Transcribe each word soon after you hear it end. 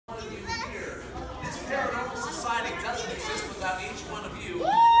about each one of you.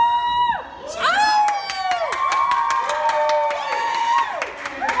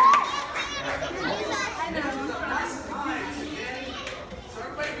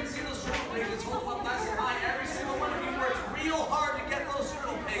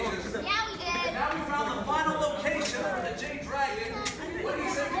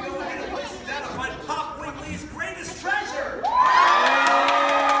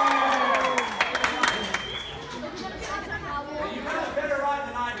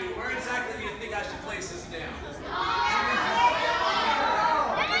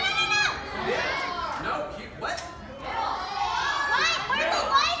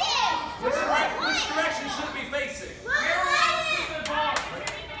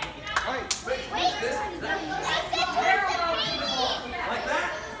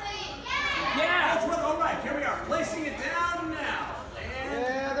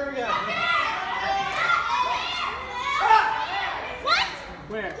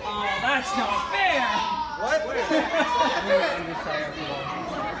 Where? Oh, that's not fair! What? Where?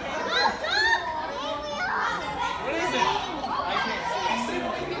 What is it? I can't see.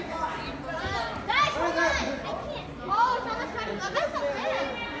 Guys, what is it? Oh, it's on the side of the that's not fair.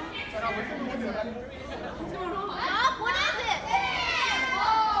 What's going on? Stop, what is it?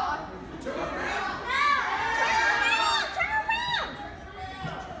 Turn around! Turn around!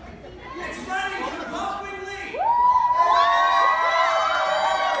 It's ready for the Hopwing League!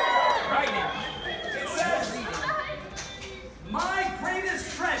 My greatest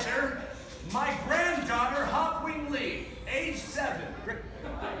treasure, my granddaughter, Hopwing Lee, age 7.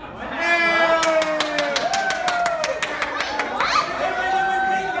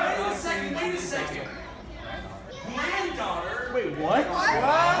 Wait a second. Granddaughter? Wait, what?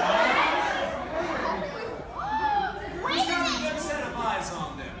 Who's got a good set of eyes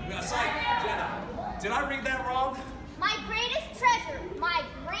on them? Did I read that wrong? My greatest treasure, my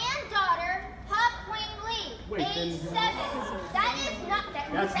granddaughter, Hopwing Lee, age 7. That is not that.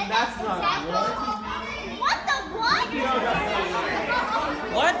 That's not exactly. What the what?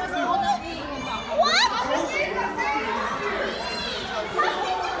 What? What?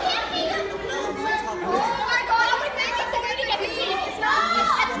 Oh my God! I would think it's going to get the team. It's not.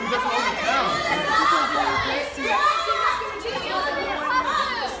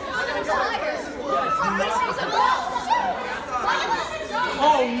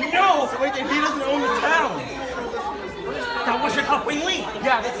 Oh no! So wait, he doesn't own the town! That wasn't Hopwing Lee!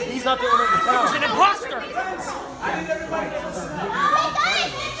 Yeah, he's not the owner of the town. He's an imposter! I need everybody to listen.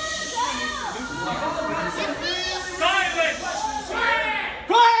 Silence!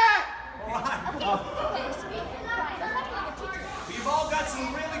 Quiet! We've all got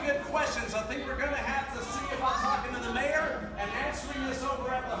some really good questions. I think we're going to have to see about talking to the mayor and answering this over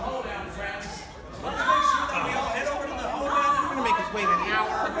at the Hoedown, friends. Let's make sure that we all head over to the Hoedown. We're going to make us wait an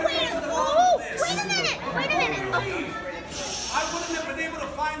hour. Wait a minute! I wouldn't have been able to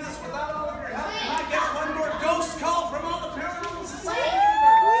find this without all of your help. Can I get one more ghost call from all the paranormal society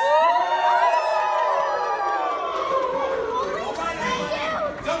members? All right,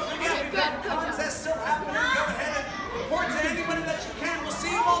 everyone. Don't forget, we've got a contest still happening. Go ahead and report to anybody that you can. We'll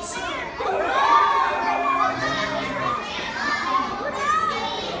see you all soon.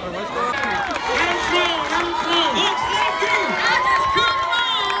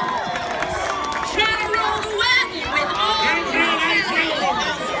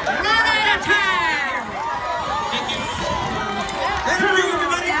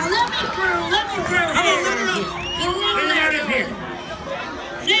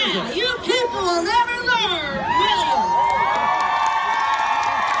 Now, you people will never learn, will you?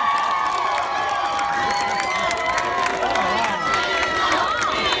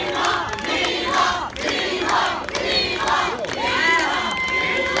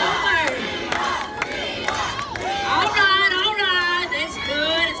 All right, that's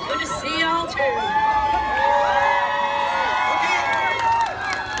good. It's good to see y'all too.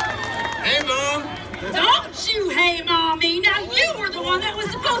 Hey, Mom. Don't you hey, Mommy. Now, you were the one that was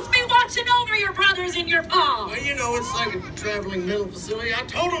supposed to be watching over your brothers and your pa. Well, you know, it's like a traveling mental facility. I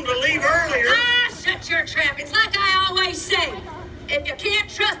told them to leave earlier. Ah, shut your trap. It's like I always say. If you can't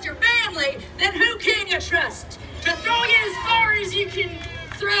trust your family, then who can you trust? To throw you as far as you can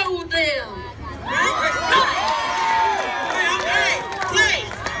throw them. Right?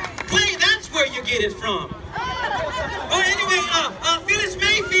 Clay, that's where you get it from. Oh, anyway, Phyllis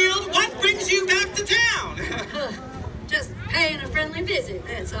Mayfield, what brings you back to town? Just paying a friendly visit,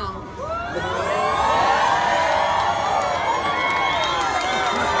 that's all.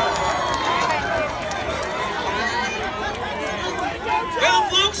 Well,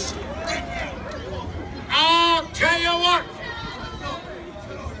 folks, I'll tell you what.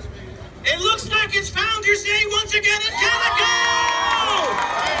 Lieutenant Calico!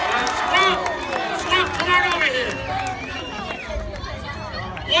 Swamp, come on over here.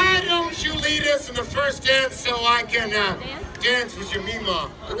 Why don't you lead us in the first dance so I can dance with your Mima?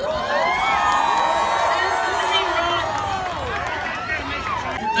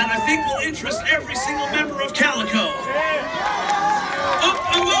 That I think will interest every single member of Calico.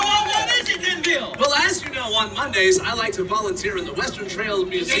 What is it then, Bill? Well, as you know, on Mondays, I like to volunteer in the Western Trail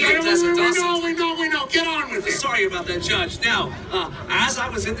Museum. We know. Get on with it. Sorry about that, Judge. Now, as I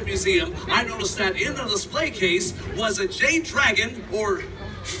was in the museum, I noticed that in the display case was a Jade Dragon, or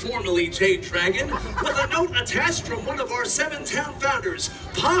formerly Jade Dragon, with a note attached from one of our 7-town founders,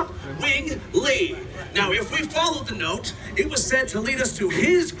 Pop Wing Lee. Now, if we followed the note, it was said to lead us to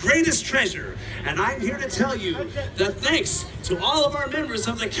his greatest treasure. And I'm here to tell you that thanks to all of our members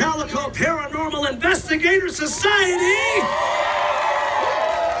of the Calico Paranormal Investigator Society,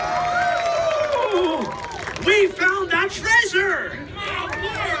 we found our treasure! My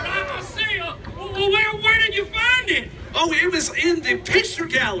word, I must say, where did you find it? Oh, it was in the picture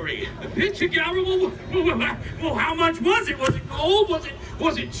gallery. The picture gallery? Well, how much was it? Was it gold?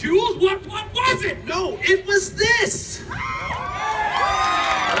 Was it jewels? What was it? No, it was this. What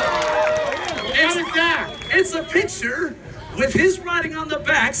is that? It's a picture with his writing on the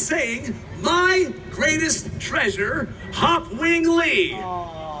back saying, "My greatest treasure, Hop Wing Lee,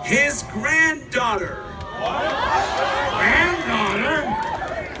 his granddaughter." Granddaughter?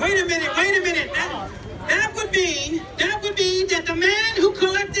 Wait a minute. That would mean that the man who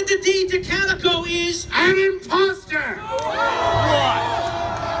collected the deed to Calico is... An imposter! What?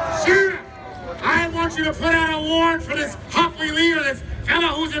 Sheriff, I want you to put out a warrant for this Hop Wing Lee, or this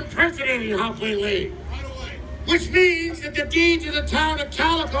fellow who's impersonating Hop Wing Lee. Which means that the deed to the town of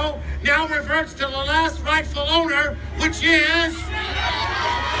Calico now reverts to the last rightful owner, which is...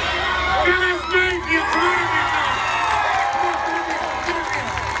 Phyllis Mayfield.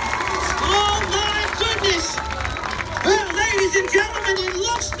 Oh, my goodness! Well, ladies and gentlemen, it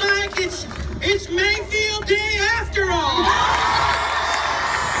looks like it's Mayfield Day after all.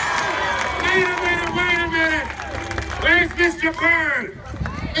 Wait a minute. Where's Mr. Bird?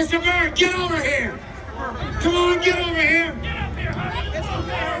 Mr. Bird, get over here. Come on, get over here.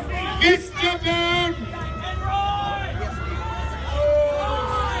 Mr. Bird.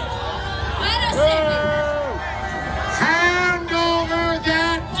 Wait a second. Hand over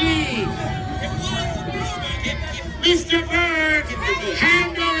that deed. Mr. Bird,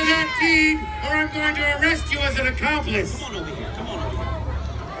 hand over that deed, or I'm going to arrest you as an accomplice. Come on over here.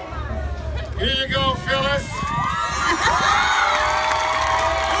 Here you go, Phyllis.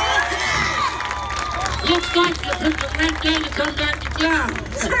 Looks like you picked a great day to come back to town.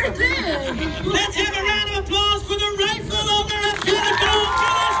 Sure did. Let's have a round of applause for the rightful owner of Calico,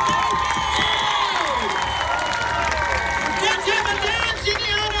 Phyllis Mayfield! Let's have a dance in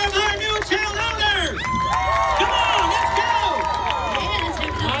the honor of our new town owner! Come on, let's go!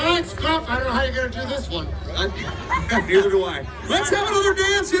 All right, Scruff, I don't know how you're going to do this one. Neither do I. Let's have another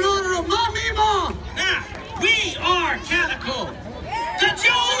dance in honor of my Mima. Now, we are Calico, the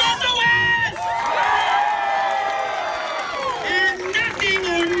jewel of the West! And nothing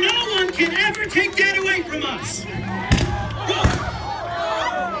or no one can ever take that away from us. Whoa.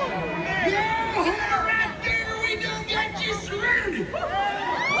 Right there, we done got you surrounded.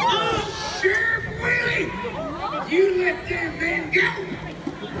 Oh, Sheriff Willie, you let them men go.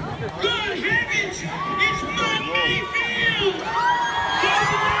 Good heavens! It's Mud Mayfield!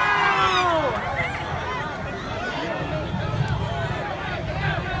 It's Mud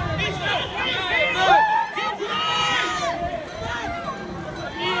Mayfield!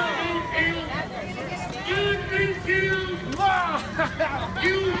 Good Mayfield,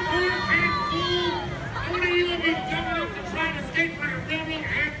 you